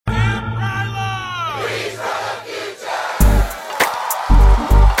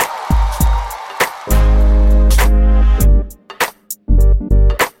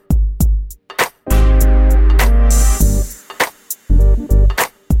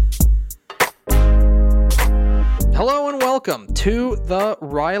Welcome to the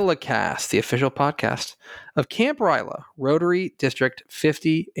RylaCast, the official podcast of Camp Ryla, Rotary District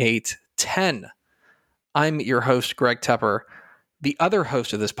 5810. I'm your host, Greg Tepper, the other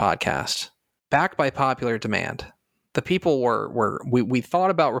host of this podcast, back by popular demand. The people we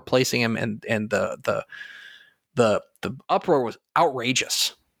thought about replacing him, and the uproar was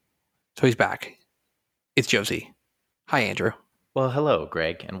outrageous. So he's back. It's Josie. Hi, Andrew. Well, hello,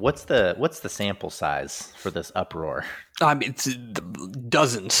 Greg. And what's the sample size for this uproar? It's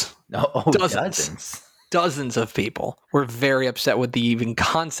dozens. Dozens of people were very upset with the even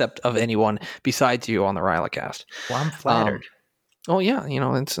concept of anyone besides you on the RylaCast. Well, I'm flattered. Yeah,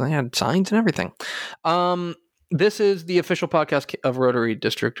 they had signs and everything. This is the official podcast of Rotary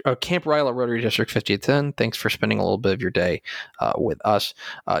District, Camp Ryla, Rotary District 5810. Thanks for spending a little bit of your day with us.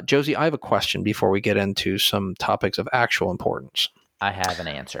 Josie, I have a question before we get into some topics of actual importance. I have an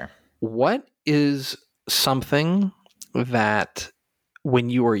answer. What is something that when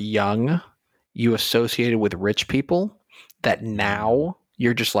you were young, you associated with rich people that now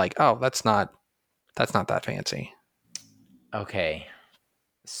you're just like, oh, that's not that fancy? Okay.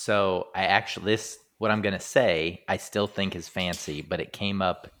 So what I'm going to say, I still think is fancy, but it came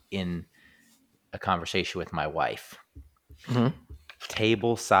up in a conversation with my wife. Mm-hmm.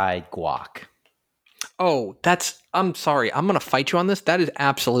 Tableside guac. Oh, I'm sorry. I'm going to fight you on this. That is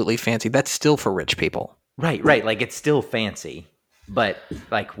absolutely fancy. That's still for rich people. Right. Like it's still fancy, but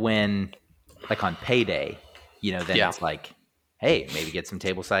like on payday, then it's like, hey, maybe get some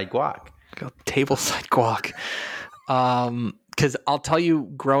tableside guac. Tableside guac. Because I'll tell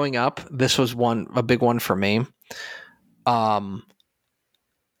you, growing up, this was a big one for me.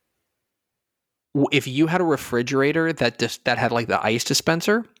 If you had a refrigerator that had like the ice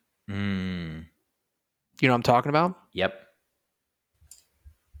dispenser, you know what I'm talking about? Yep.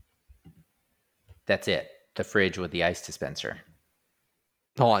 That's it. The fridge with the ice dispenser.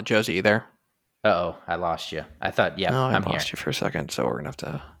 Hold on, Josie, you there? Uh-oh, I lost you. I thought, yeah, no, I'm here. I lost you for a second, so we're going to have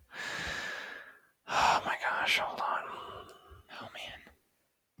to... Oh my gosh, hold on. Oh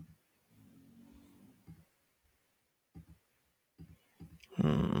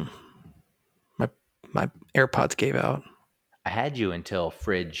man. My AirPods gave out. I had you until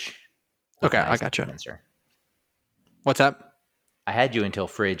fridge. Okay, I got you. What's that? I had you until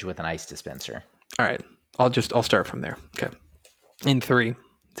fridge with an ice dispenser. All right. I'll start from there. Okay. In 3,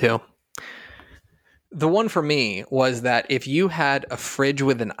 2. The one for me was that if you had a fridge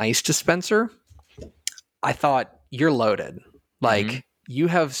with an ice dispenser, I thought you're loaded. Like you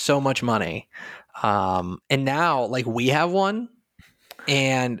have so much money. And now like we have one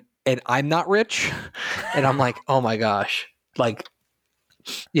and I'm not rich and I'm like, oh my gosh. Like,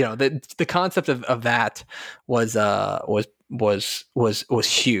 the concept of that was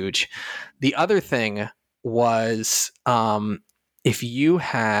huge. The other thing was, if you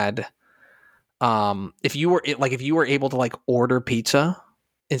were able to like order pizza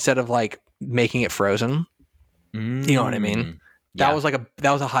instead of like making it frozen, you know what I mean? Yeah.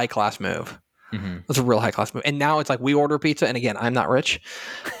 That was a high class move. Mm-hmm. It was a real high class move. And now it's like we order pizza, and again, I'm not rich,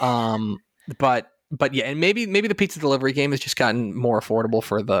 but yeah, and maybe the pizza delivery game has just gotten more affordable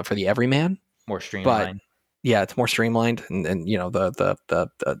for the everyman, more streamlined. But yeah, it's more streamlined, and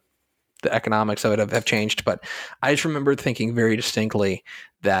the economics of it have changed. But I just remember thinking very distinctly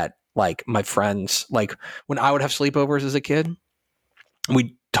that like my friends, like when I would have sleepovers as a kid,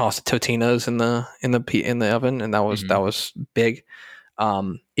 we'd toss Totino's in the oven, and that was big.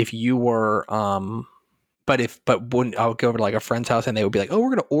 If you were, but when I would go over to like a friend's house and they would be like, oh, we're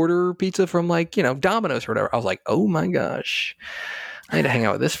going to order pizza from like, Domino's or whatever. I was like, oh my gosh, I need to hang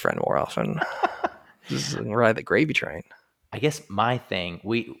out with this friend more often. This is ride the gravy train. I guess my thing,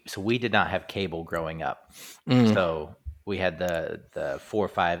 we did not have cable growing up. So we had the 4,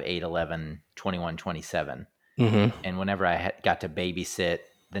 5, 8, 11, 21, 27. And whenever I got to babysit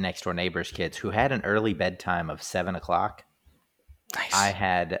the next door neighbor's kids who had an early bedtime of 7 o'clock, nice. I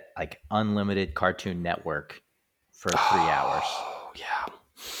had like unlimited Cartoon Network for 3 hours. Yeah.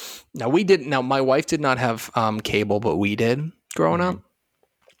 Now we didn't. Now my wife did not have cable, but we did growing up.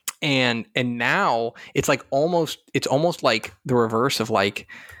 And now it's like almost like the reverse of like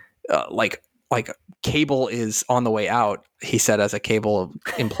cable is on the way out. He said as a cable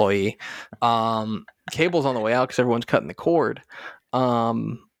employee, cable's on the way out because everyone's cutting the cord. I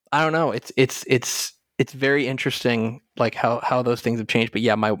don't know. It's very interesting, like how those things have changed. But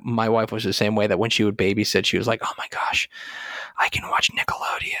yeah, my wife was the same way. That when she would babysit, she was like, "Oh my gosh, I can watch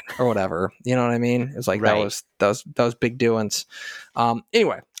Nickelodeon or whatever. You know what I mean? It's like Right. that was big doings.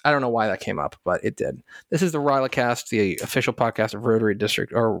 Anyway, I don't know why that came up, but it did. This is the RylaCast, the official podcast of Rotary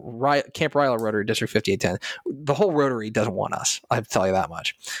District or Camp Ryla Rotary District 5810. The whole Rotary doesn't want us. I have to tell you that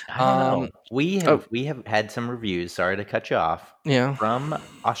much. I don't know. We have had some reviews. Sorry to cut you off. Yeah. From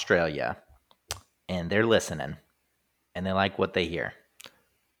Australia, and they're listening, and they like what they hear.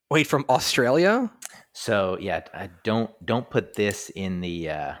 Wait, from Australia? So yeah, don't put this in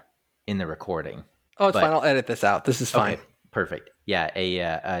the recording. Oh, it's fine. I'll edit this out. This is fine. Okay, perfect. Yeah,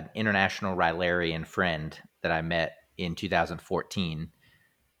 an international Rylarian friend that I met in 2014,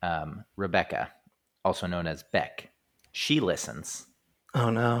 Rebecca, also known as Beck. She listens. Oh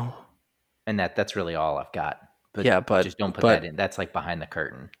no. And that's really all I've got. But just don't put that in. That's like behind the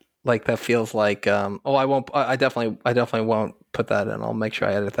curtain. Like that feels like I won't. I definitely won't put that in. I'll make sure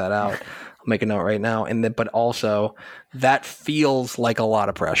I edit that out. I'll make a note right now. And then, but also that feels like a lot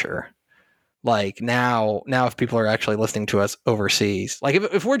of pressure. Like now if people are actually listening to us overseas, like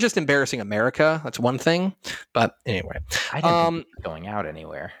if we're just embarrassing America, that's one thing. But anyway, I didn't think it was going out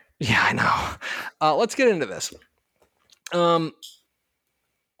anywhere. Yeah, I know. Let's get into this. I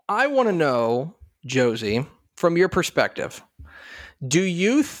want to know, Josie, from your perspective, do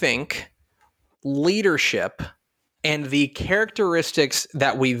you think leadership and the characteristics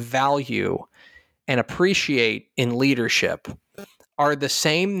that we value and appreciate in leadership are the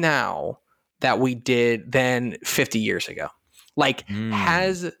same now that we did then 50 years ago? Like,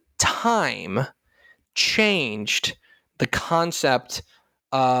 has time changed the concept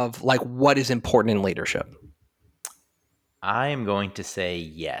of like what is important in leadership? I am going to say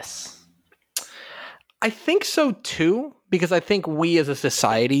yes. I think so too, because I think we as a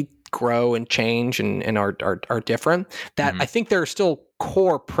society grow and change and are different. That I think there are still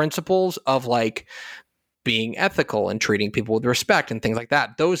core principles of like being ethical and treating people with respect and things like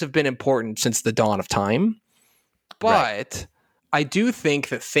that. Those have been important since the dawn of time. But I do think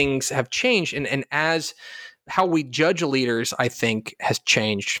that things have changed, and as how we judge leaders, I think, has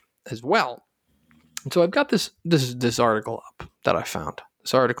changed as well. And so I've got this article up that I found.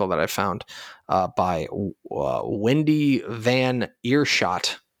 This article that I found by Wendy Van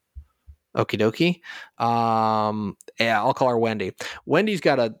Earshot. Okie dokie. Yeah, I'll call her Wendy. Wendy's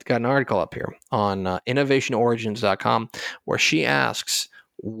got an article up here on innovationorigins.com where she asks,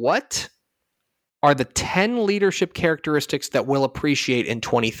 what are the 10 leadership characteristics that we'll appreciate in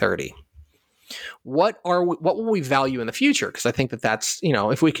 2030? What will we value in the future? Because I think that's,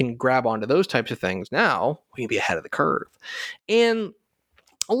 if we can grab onto those types of things now, we can be ahead of the curve. And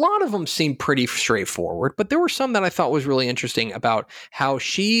a lot of them seem pretty straightforward, but there were some that I thought was really interesting about how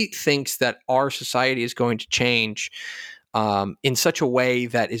she thinks that our society is going to change in such a way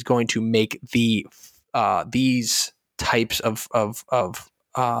that is going to make these types of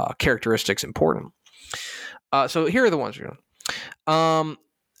characteristics important. So here are the ones we're doing.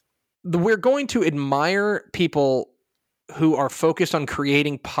 We're going to admire people who are focused on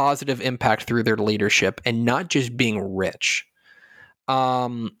creating positive impact through their leadership and not just being rich.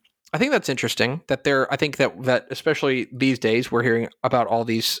 I think that's interesting I think that especially these days, we're hearing about all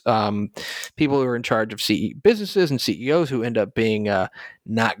these people who are in charge of businesses and CEOs who end up being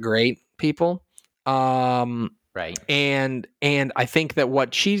not great people. Right. And I think that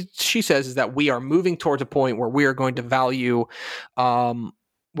what she says is that we are moving towards a point where we are going to value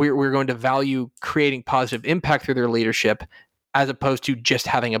we're going to value creating positive impact through their leadership as opposed to just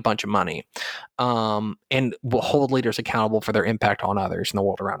having a bunch of money, and will hold leaders accountable for their impact on others in the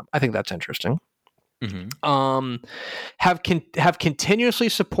world around them. I think that's interesting. Have continuously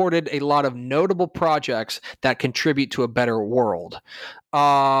supported a lot of notable projects that contribute to a better world.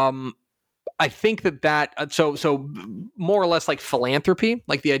 I think that so more or less like philanthropy,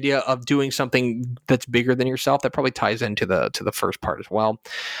 like the idea of doing something that's bigger than yourself, that probably ties into the first part as well.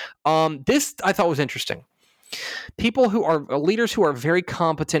 This I thought was interesting. People who are leaders who are very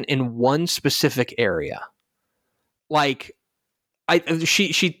competent in one specific area. Like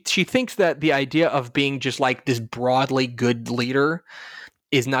she thinks that the idea of being just like this broadly good leader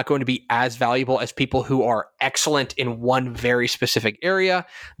is not going to be as valuable as people who are excellent in one very specific area.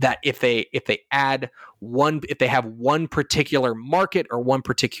 That if they have one particular market or one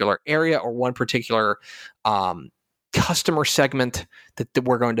particular area or one particular customer segment, that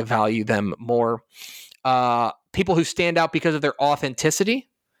we're going to value them more. People who stand out because of their authenticity.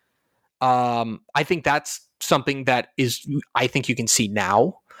 I think that's something that I think you can see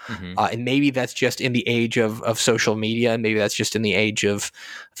now. And maybe that's just in the age of social media, and maybe that's just in the age of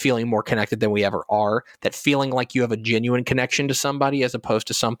feeling more connected than we ever are, that feeling like you have a genuine connection to somebody as opposed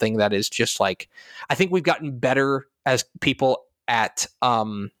to something that is just like, I think we've gotten better as people at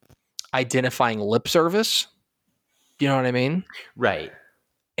identifying lip service. You know what I mean? Right.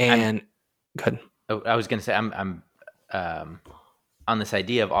 And good. I was going to say, I'm on this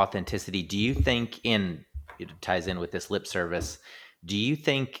idea of authenticity. Do you think it ties in with this lip service? Do you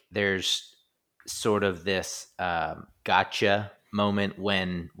think there's sort of this gotcha moment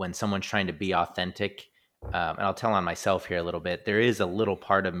when someone's trying to be authentic? And I'll tell on myself here a little bit. There is a little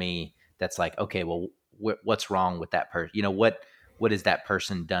part of me that's like, okay, well, what's wrong with that person? You know, what has that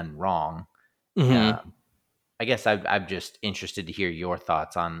person done wrong? Mm-hmm. I guess I'm just interested to hear your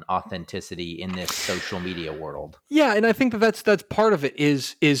thoughts on authenticity in this social media world. Yeah, and I think that's part of it.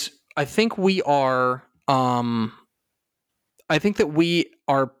 Is I think we are. I think that we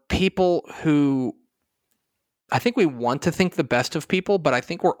are people who. I think we want to think the best of people, but I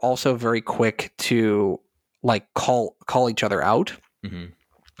think we're also very quick to like call each other out. Mm-hmm.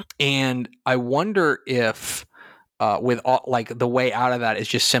 And I wonder if with all, like the way out of that is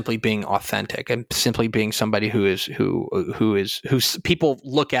just simply being authentic and simply being somebody who's people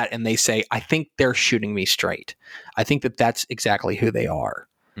look at and they say, I think they're shooting me straight. I think that that's exactly who they are.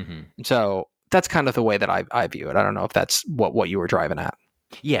 Mm-hmm. So that's kind of the way that I view it. I don't know if that's what you were driving at.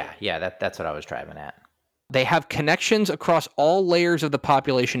 Yeah, that's what I was driving at. They have connections across all layers of the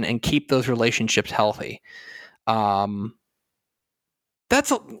population and keep those relationships healthy. I've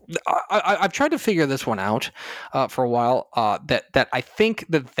tried to figure this one out for a while. That I think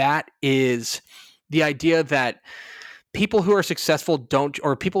that is the idea that people who are successful don't,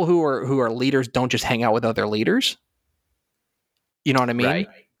 or people who are leaders don't just hang out with other leaders. You know what I mean? Right.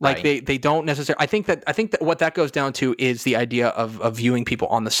 Like they don't necessarily. I think that what that goes down to is the idea of viewing people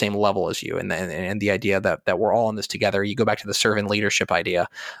on the same level as you, and the idea that we're all in this together. You go back to the servant leadership idea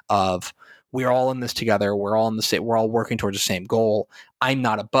of we're all in this together. We're all working towards the same goal. I'm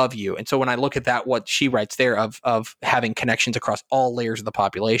not above you. And so when I look at that, what she writes there of having connections across all layers of the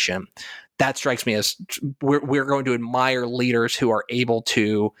population, that strikes me as we're going to admire leaders who are able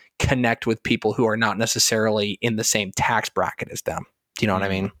to connect with people who are not necessarily in the same tax bracket as them. Do you know what I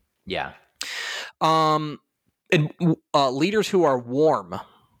mean? Yeah. And leaders who are warm.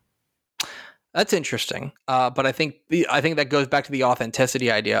 That's interesting. But I think that goes back to the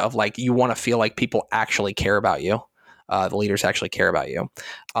authenticity idea of like you want to feel like people actually care about you. The leaders actually care about you.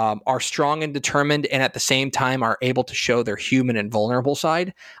 Are strong and determined, and at the same time are able to show their human and vulnerable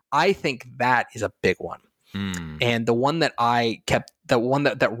side. I think that is a big one. And the one that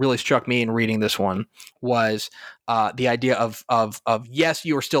that really struck me in reading this one was the idea of yes,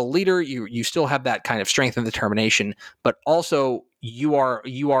 you are still a leader. You still have that kind of strength and determination, but also you are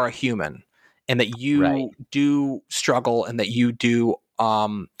a human, and that you do struggle, and that you do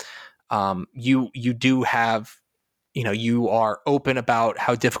you do have, you are open about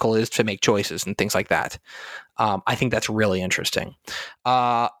how difficult it is to make choices and things like that. I think that's really interesting.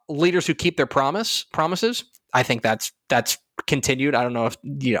 Leaders who keep their promises. I think that's continued. I don't know if,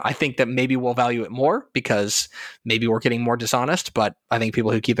 I think that maybe we'll value it more because maybe we're getting more dishonest, but I think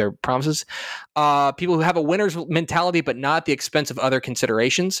people who keep their promises, people who have a winner's mentality, but not at the expense of other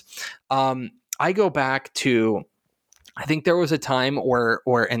considerations. I go back to, I think there was a time where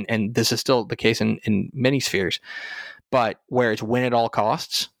and this is still the case in many spheres, but where it's win at all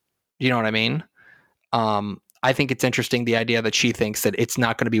costs. You know what I mean? I think it's interesting, the idea that she thinks that it's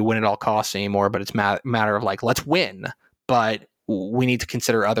not going to be win at all costs anymore, but it's matter of like, let's win, but we need to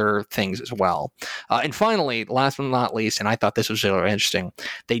consider other things as well. And finally, last but not least, and I thought this was really interesting,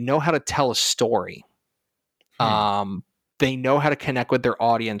 they know how to tell a story. They know how to connect with their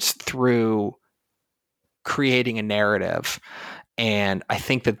audience through creating a narrative. And I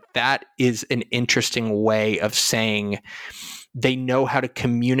think that is an interesting way of saying they know how to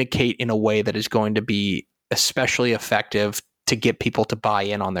communicate in a way that is going to be especially effective to get people to buy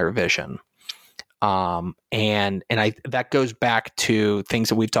in on their vision. And that goes back to things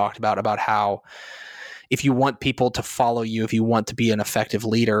that we've talked about how if you want people to follow you, if you want to be an effective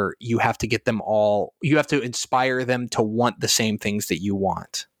leader, you have to you have to inspire them to want the same things that you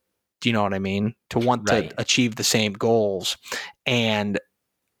want. Do you know what I mean? To want to achieve the same goals. And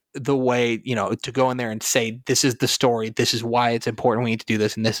the way, to go in there and say, this is the story, this is why it's important, we need to do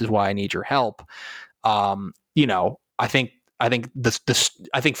this, and this is why I need your help. I think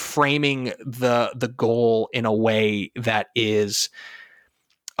framing the goal in a way that is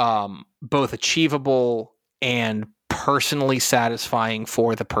both achievable and personally satisfying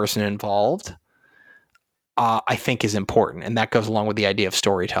for the person involved, I think is important. And that goes along with the idea of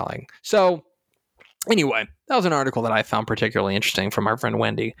storytelling. So anyway, that was an article that I found particularly interesting from our friend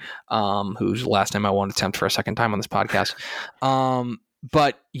Wendy, who's the last time I won't attempt for a second time on this podcast.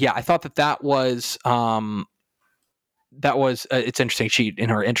 But yeah, I thought that was that was it's interesting. She, in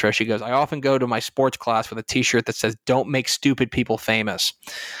her intro, she goes, "I often go to my sports class with a T-shirt that says "Don't make stupid people famous,"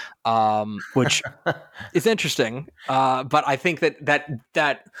 which is interesting. But I think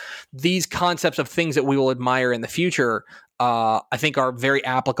that these concepts of things that we will admire in the future, I think, are very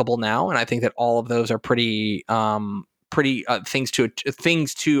applicable now, and I think that all of those are pretty things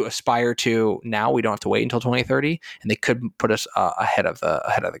to aspire to now. We don't have to wait until 2030, and they could put us ahead of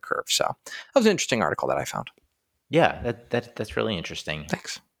the curve. So that was an interesting article that I found. Yeah, that's really interesting.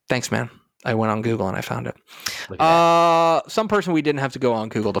 Thanks, man. I went on Google and I found it. Some person we didn't have to go on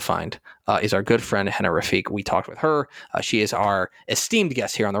Google to find is our good friend Henna Rafiq. We talked with her. She is our esteemed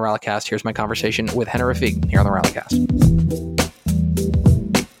guest here on the Rallycast. Here's my conversation with Henna Rafiq here on the Rallycast.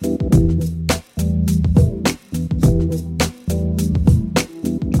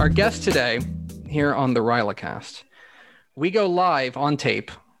 Our guest today here on the Rallycast, we go live on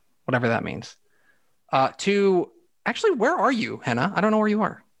tape, whatever that means, to actually, where are you, Henna? I don't know where you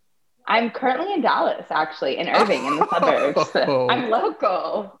are. I'm currently in Dallas, actually, in Irving, in the suburbs. I'm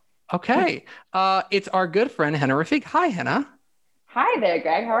local. Okay. It's our good friend, Henna Rafiq. Hi, Henna. Hi there,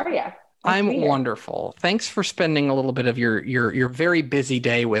 Greg. How are you? I'm wonderful. Thanks for spending a little bit of your very busy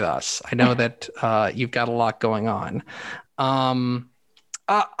day with us. I know that you've got a lot going on.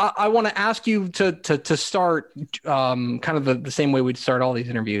 I want to ask you to start kind of the same way we'd start all these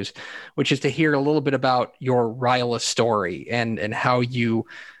interviews, which is to hear a little bit about your RILA story and how you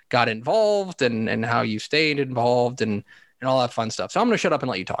got involved and how you stayed involved and all that fun stuff. So I'm going to shut up and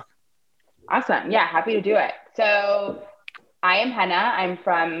let you talk. Awesome. Yeah, happy to do it. So I am Henna. I'm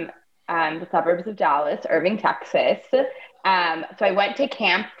from the suburbs of Dallas, Irving, Texas. So I went to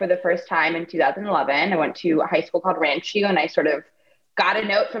camp for the first time in 2011. I went to a high school called Rancho, and I sort of got a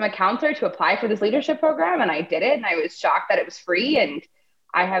note from a counselor to apply for this leadership program, and I did it, and I was shocked that it was free. And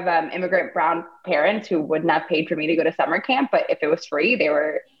I have immigrant brown parents who wouldn't have paid for me to go to summer camp, but if it was free, they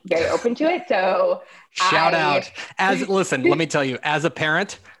were very open to it. So shout out. Listen, let me tell you, as a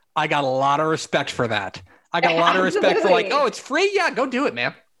parent, I got a lot of respect for that. I got a lot of respect for oh, it's free. Yeah, go do it,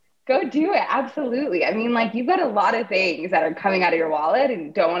 man. Go do it. Absolutely. I mean, you've got a lot of things that are coming out of your wallet,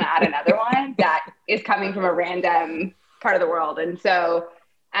 and don't want to add another one that is coming from a random part of the world. And so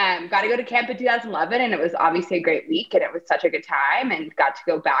got to go to camp in 2011, and it was obviously a great week, and it was such a good time, and got to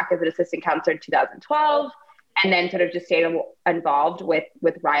go back as an assistant counselor in 2012, and then sort of just stayed involved with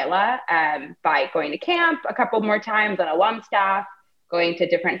RILA by going to camp a couple more times on alum staff, going to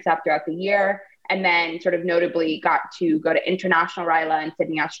different stuff throughout the year, and then sort of notably got to go to International RILA in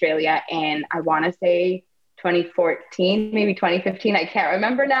Sydney, Australia, and I want to say 2014, maybe 2015. I can't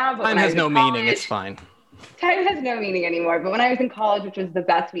remember now. But time has no meaning. It's fine. Time has no meaning anymore. But when I was in college, which was the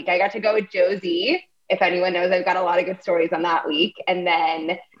best week, I got to go with Josie. If anyone knows, I've got a lot of good stories on that week. And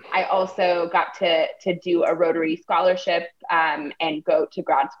then I also got to do a Rotary scholarship and go to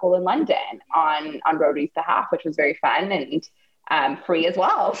grad school in London on Rotary's behalf, which was very fun and free as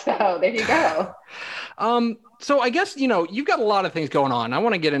well. So there you go. So I guess, you've got a lot of things going on. I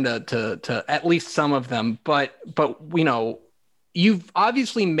want to get into to at least some of them, but you've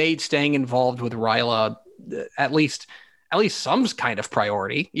obviously made staying involved with RILA at least some kind of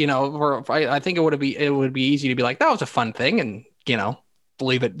priority. I think it would be easy to be like, that was a fun thing, and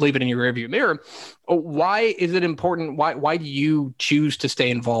leave it in your rearview mirror. Why is it important? Why do you choose to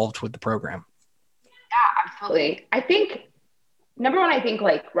stay involved with the program? Yeah, absolutely. I think number one,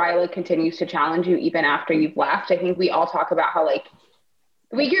 RILA continues to challenge you even after you've left. I think we all talk about how the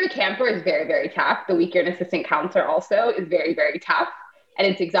week you're a camper is very, very tough. The week you're an assistant counselor also is very, very tough. And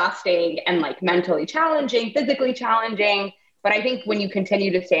it's exhausting and mentally challenging, physically challenging. But I think when you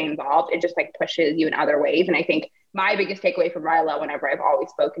continue to stay involved, it just pushes you in other ways. And I think my biggest takeaway from RILA, whenever I've always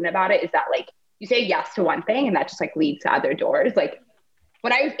spoken about it, is that you say yes to one thing and that just leads to other doors.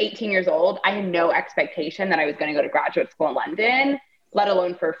 When I was 18 years old, I had no expectation that I was going to go to graduate school in London, let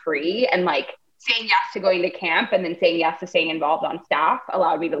alone for free. And saying yes to going to camp and then saying yes to staying involved on staff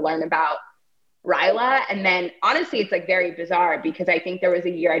allowed me to learn about RILA. And then honestly, it's very bizarre because I think there was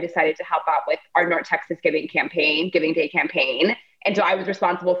a year I decided to help out with our North Texas Giving Day campaign. And so I was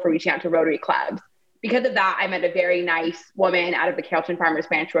responsible for reaching out to Rotary clubs. Because of that, I met a very nice woman out of the Carrollton Farmers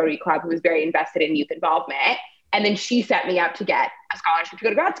Branch Rotary Club who was very invested in youth involvement. And then she set me up to get a scholarship to go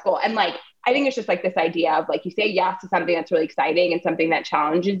to grad school. And I think it's just this idea of you say yes to something that's really exciting and something that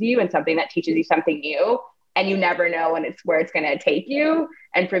challenges you and something that teaches you something new. And you never know where it's going to take you.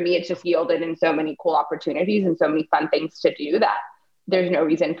 And for me, it's just yielded in so many cool opportunities and so many fun things to do that there's no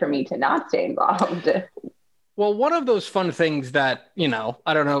reason for me to not stay involved. Well, one of those fun things that,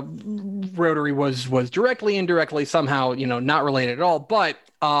 I don't know, Rotary was directly, indirectly, somehow, not related at all, but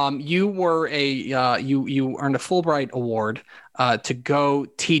you were you earned a Fulbright Award to go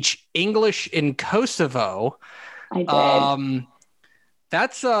teach English in Kosovo. I did.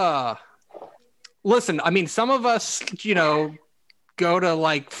 That's listen, I mean, some of us, go to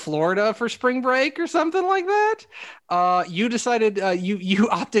like Florida for spring break or something like that. You decided you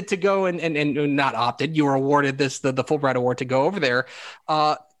opted to go and not opted. You were awarded the Fulbright Award to go over there.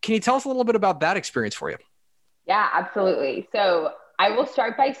 Can you tell us a little bit about that experience for you? Yeah, absolutely. So I will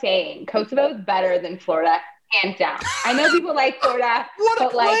start by saying Kosovo is better than Florida, hands down. I know people like Florida. What a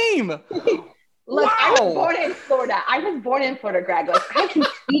claim! Look, wow. I was born in Florida, Greg. Like, I can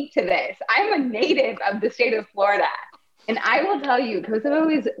speak to this. I'm a native of the state of Florida. And I will tell you, Kosovo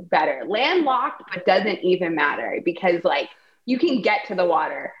is better. Landlocked, but doesn't even matter because, like, you can get to the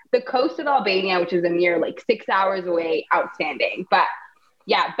water. The coast of Albania, which is a mere, 6 hours away, outstanding. But,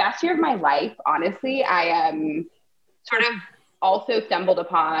 yeah, best year of my life, honestly. I sort of also stumbled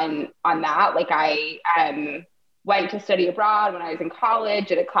upon on that. Like, I went to study abroad when I was in college,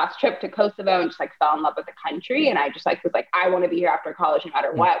 did a class trip to Kosovo and just, fell in love with the country. And I just, was like, I want to be here after college no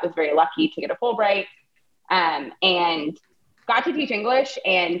matter what. Was very lucky to get a Fulbright. And got to teach English.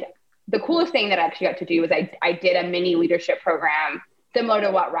 And the coolest thing that I actually got to do was I did a mini leadership program similar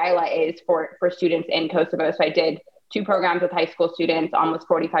to what RYLA is for students in Kosovo. So I did 2 programs with high school students, almost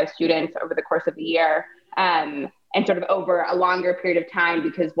 45 students over the course of the year, and sort of over a longer period of time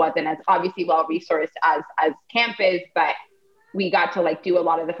because wasn't as obviously well-resourced as camp is, but we got to do a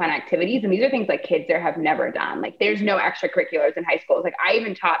lot of the fun activities. And these are things kids there have never done. There's no extracurriculars in high schools. I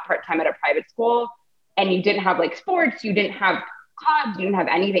even taught part-time at a private school. And you didn't have sports, you didn't have clubs, you didn't have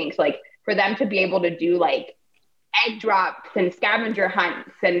anything. So for them to be able to do egg drops and scavenger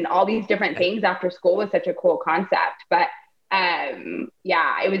hunts and all these different things after school was such a cool concept. But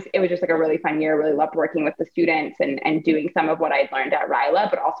yeah, it was just a really fun year. Really loved working with the students and doing some of what I'd learned at RYLA,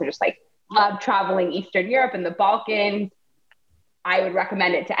 but also just loved traveling Eastern Europe and the Balkans. I would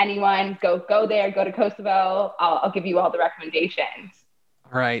recommend it to anyone. Go there, go to Kosovo. I'll give you all the recommendations.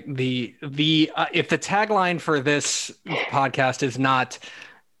 Right. The if the tagline for this podcast is not,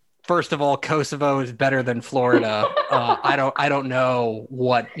 first of all, Kosovo is better than Florida, I don't know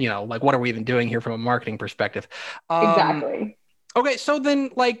what, what are we even doing here from a marketing perspective? Exactly. Okay, so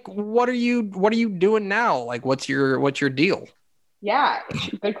then what are you doing now? What's your deal? Yeah,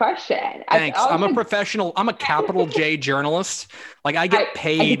 good question. Thanks. I'm a professional. I'm a capital J journalist. I get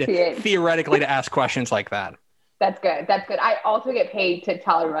paid theoretically to ask questions like that. That's good. I also get paid to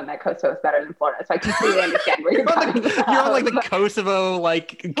tell everyone that Kosovo is better than Florida. So I completely understand where you're coming from. You're on the Kosovo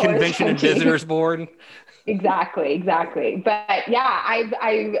Convention and Visitors Board. Exactly. But yeah,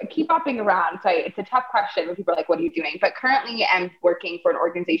 I keep hopping around. So it's a tough question when people are like, what are you doing? But currently I'm working for an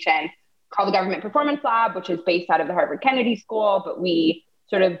organization called the Government Performance Lab, which is based out of the Harvard Kennedy School. But we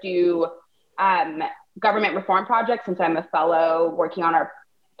sort of do government reform projects. And so I'm a fellow working on our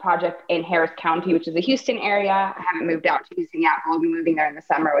project in Harris County, which is the Houston area. I haven't moved out to Houston yet, but we'll be moving there in the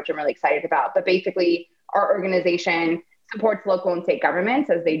summer, which I'm really excited about. But basically, our organization supports local and state governments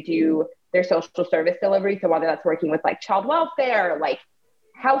as they do their social service delivery. So whether that's working with child welfare,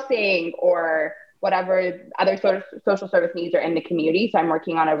 housing, or whatever other sort of social service needs are in the community. So I'm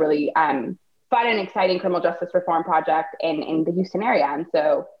working on a really fun and exciting criminal justice reform project in the Houston area. And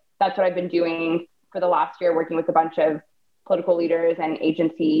so that's what I've been doing for the last year, working with a bunch of political leaders and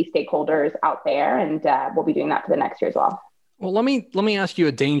agency stakeholders out there. And we'll be doing that for the next year as well. Well, let me ask you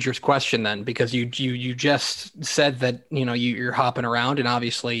a dangerous question then, because you just said that, you're hopping around, and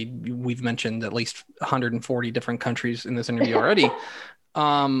obviously we've mentioned at least 140 different countries in this interview already.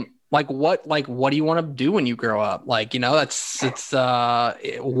 What do you want to do when you grow up? What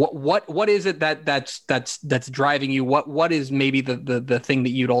is it that's driving you? What is maybe the thing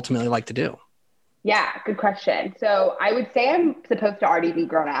that you'd ultimately like to do? Yeah, good question. So I would say I'm supposed to already be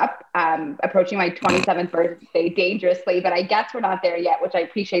grown up, approaching my 27th birthday dangerously, but I guess we're not there yet, which I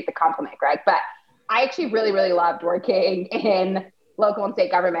appreciate the compliment, Greg. But I actually really, really loved working in local and state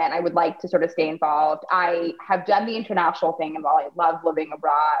government. I would like to sort of stay involved. I have done the international thing and while I love living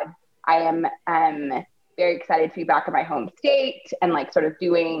abroad, I am very excited to be back in my home state and sort of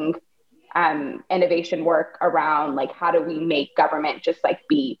doing innovation work around how do we make government just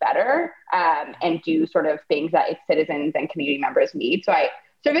be better and do sort of things that its citizens and community members need. So I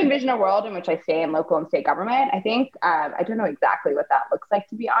sort of envision a world in which I stay in local and state government. I think I don't know exactly what that looks like,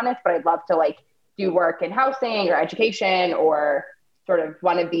 to be honest, but I'd love to do work in housing or education or sort of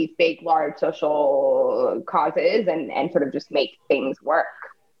one of these big, large social causes and sort of just make things work.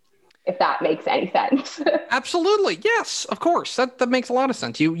 if that makes any sense. Absolutely. Yes, of course. That makes a lot of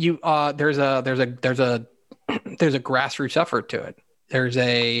sense. There's a there's a grassroots effort to it. There's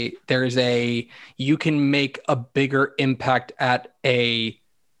a you can make a bigger impact at a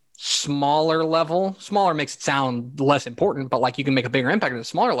smaller level. Smaller makes it sound less important, but like you can make a bigger impact at a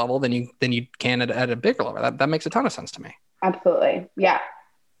smaller level than you can at a bigger level. That makes a ton of sense to me. Absolutely. Yeah.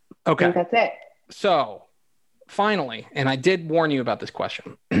 Okay. I think that's it. So finally, and I did warn you about this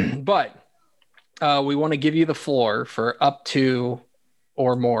question, but we want to give you the floor for up to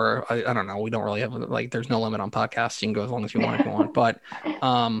or more. I don't know. We don't really have there's no limit on podcasts. You can go as long as you want if you want. But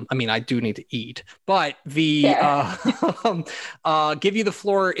I mean, I do need to eat. But give you the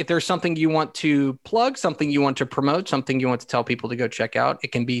floor if there's something you want to plug, something you want to promote, something you want to tell people to go check out.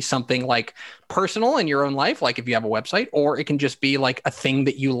 It can be something like personal in your own life, like if you have a website, or it can just be like a thing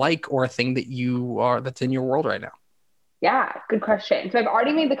that you like or a thing that that's in your world right now. Yeah, good question. So I've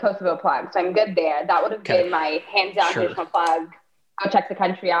already made the Kosovo plug, so I'm good there. That would have been my hands-down traditional plug. Go check the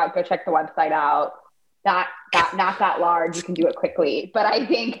country out. Go check the website out. Not that large. You can do it quickly. But I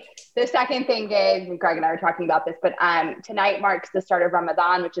think the second thing is, and Greg and I were talking about this, but tonight marks the start of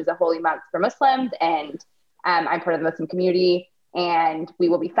Ramadan, which is a holy month for Muslims, and I'm part of the Muslim community, and we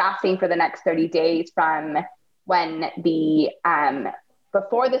will be fasting for the next 30 days from when the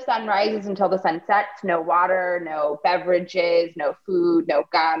before the sun rises until the sun sets. No water, no beverages, no food, no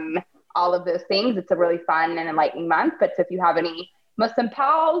gum, all of those things. It's a really fun and enlightening month. But so if you have any Muslim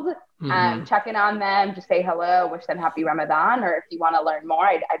pals, check in on them, just say hello, wish them happy Ramadan. Or if you want to learn more,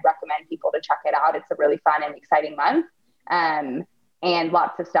 I'd recommend people to check it out. It's a really fun and exciting month. And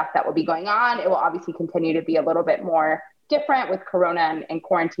lots of stuff that will be going on. It will obviously continue to be a little bit more different with Corona and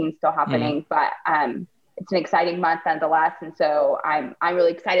quarantine still happening, but it's an exciting month nonetheless. And so I'm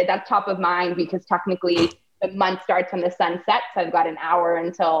really excited. That's top of mind because technically the month starts when the sun sets. So I've got an hour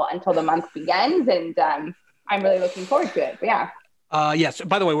until the month begins, and I'm really looking forward to it. But yeah. Yes.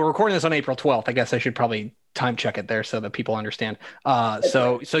 By the way, we're recording this on April 12th. I guess I should probably time check it there so that people understand.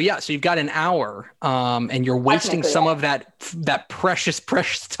 So you've got an hour, and you're wasting some of that precious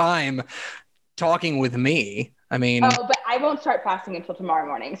time talking with me. I mean, but I won't start fasting until tomorrow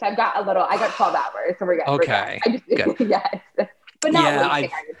morning. So I got 12 hours. So we're good. Okay. Good. Yes. But not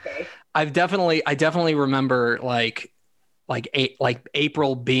wasting, I would say. I definitely remember like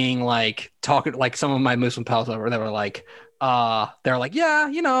April being like talking, like some of my Muslim pals over, they were like, yeah,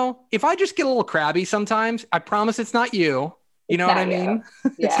 if I just get a little crabby sometimes, I promise it's not you. You know what I mean?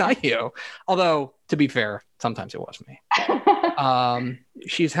 It's not you. Although, to be fair, sometimes it was me.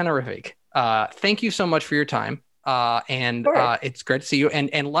 She's honorific. Thank you so much for your time. And it's great to see you.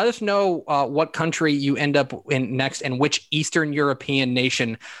 And let us know what country you end up in next and which Eastern European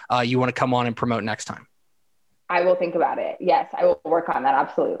nation you want to come on and promote next time. I will think about it. Yes, I will work on that.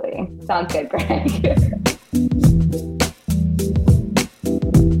 Absolutely. Sounds good, Greg.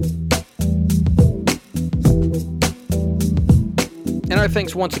 And our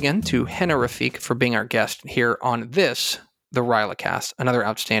thanks once again to Henna Rafik for being our guest here on this, the RylaCast. Another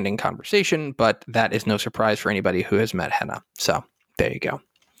outstanding conversation, but that is no surprise for anybody who has met Henna. So there you go.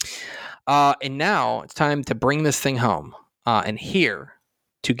 And now it's time to bring this thing home. And here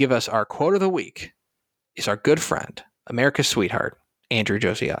to give us our quote of the week is our good friend, America's sweetheart, Andrew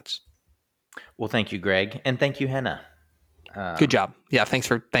Josiatz. Well, thank you, Greg. And thank you, Henna. Good job. Yeah, thanks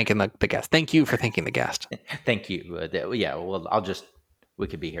for thanking the guest. Thank you for thanking the guest. Thank you. Well, we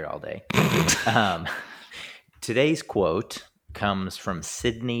could be here all day. Today's quote comes from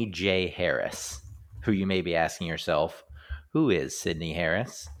Sidney J. Harris, who you may be asking yourself, who is Sidney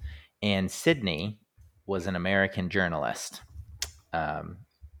Harris? And Sidney was an American journalist,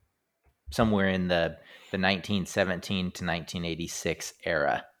 somewhere in the 1917 to 1986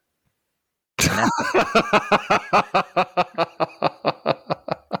 era.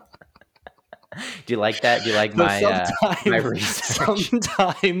 Do you like that? Do you like my research?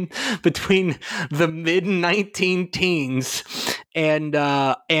 Sometime between the mid 19-teens and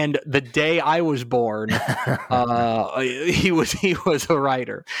the day I was born, he was a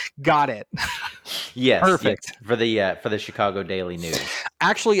writer. Got it. Yes, perfect. Yes, for the Chicago Daily News.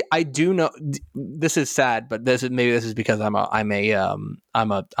 Actually, I do know. This is sad, but this is because I'm a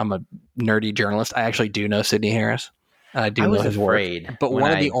nerdy journalist. I actually do know Sidney Harris. I know his work. But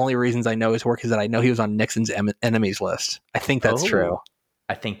one of the only reasons I know his work is that I know he was on Nixon's enemies list. I think that's true.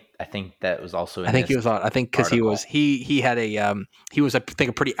 I think that was also. He was on. I think because he was he was I think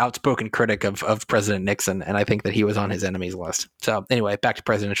a pretty outspoken critic of President Nixon, and I think that he was on his enemies list. So anyway, back to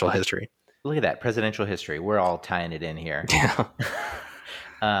presidential history. Look at that presidential history. We're all tying it in here. Yeah.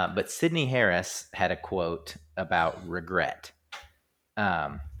 But Sidney Harris had a quote about regret.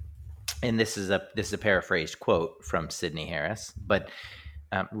 and this is a paraphrased quote from Sidney Harris, but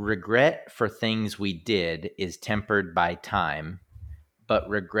regret for things we did is tempered by time, but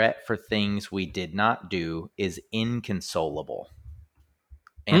regret for things we did not do is inconsolable.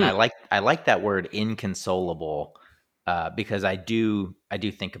 And I like that word inconsolable because I do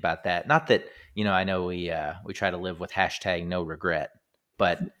think about that. Not that, I know we try to live with hashtag no regret,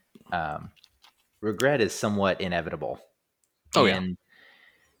 but regret is somewhat inevitable. Oh, and yeah.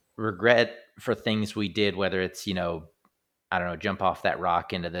 Regret for things we did, whether it's, I don't know, jump off that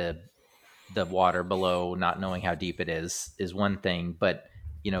rock into the water below, not knowing how deep it is one thing, but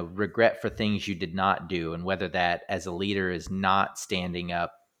regret for things you did not do, and whether that as a leader is not standing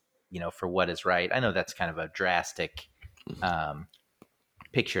up, for what is right. I know that's kind of a drastic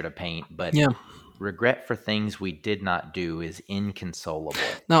picture to paint, but yeah. Regret for things we did not do is inconsolable.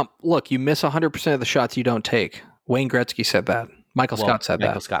 Now, look, you miss 100% of the shots you don't take. Wayne Gretzky said that. Michael Scott said that.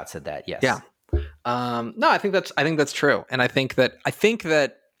 Michael Scott said that. Yes. Yeah. No, I think that's true, and I think that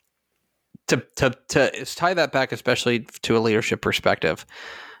to tie that back, especially to a leadership perspective,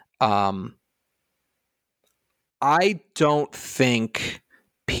 I don't think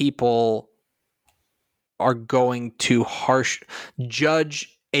people are going to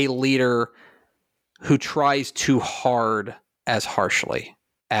judge a leader who tries too hard as harshly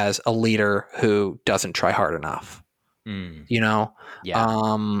as a leader who doesn't try hard enough. Yeah.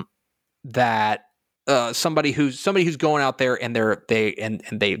 That somebody who's going out there and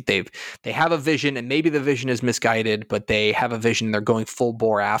they have a vision, and maybe the vision is misguided, but they have a vision and they're going full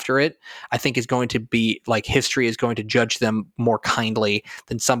bore after it, I think is going to be like, history is going to judge them more kindly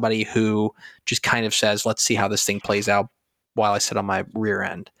than somebody who just kind of says, let's see how this thing plays out while I sit on my rear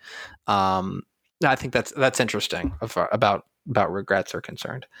end. I think that's interesting about regrets are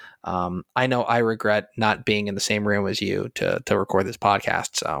concerned. I know I regret not being in the same room as you to record this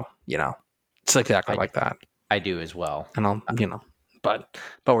podcast. So, it's exactly like that. I do as well. And but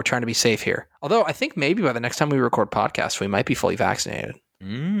we're trying to be safe here. Although I think maybe by the next time we record podcasts, we might be fully vaccinated.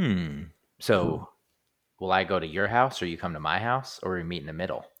 So will I go to your house, or you come to my house, or we meet in the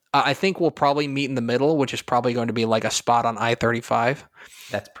middle? I think we'll probably meet in the middle, which is probably going to be like a spot on I-35.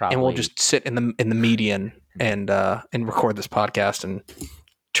 That's probably, and we'll just sit in the median and record this podcast and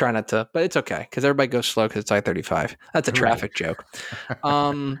try not to. But it's okay because everybody goes slow because it's I-35. That's a traffic joke.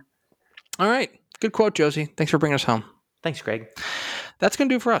 All right, good quote, Josie. Thanks for bringing us home. Thanks, Greg. That's going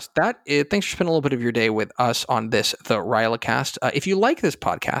to do it for us. Thanks for spending a little bit of your day with us on this, the Rylacast. If you like this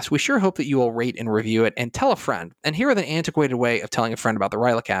podcast, we sure hope that you will rate and review it and tell a friend. And here are the antiquated way of telling a friend about the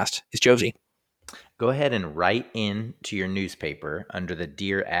Rylacast is Josie. Go ahead and write in to your newspaper under the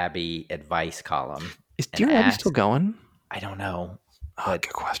Dear Abby advice column. Is Dear Abby still going? I don't know.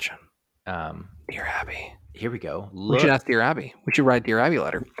 Good question. Dear Abby. Here we go. We should ask Dear Abby. We should write Dear Abby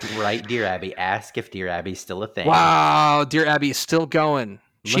letter. Write Dear Abby. Ask if Dear Abby is still a thing. Wow, Dear Abby is still going.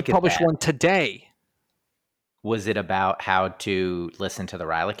 She published one today. Was it about how to listen to the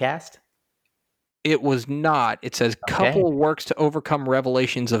Rylacast? It was not. It says couple works to overcome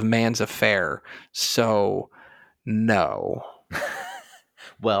revelations of man's affair. So, no.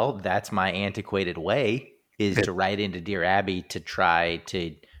 Well, that's my antiquated way, is to write into Dear Abby to try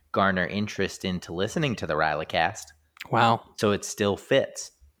to garner interest into listening to the Rylacast. Wow. So it still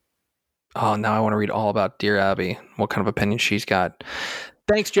fits. Oh, now I want to read all about Dear Abby, what kind of opinion she's got.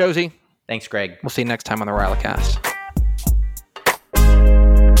 Thanks, Josie. Thanks, Greg. We'll see you next time on the Rylacast.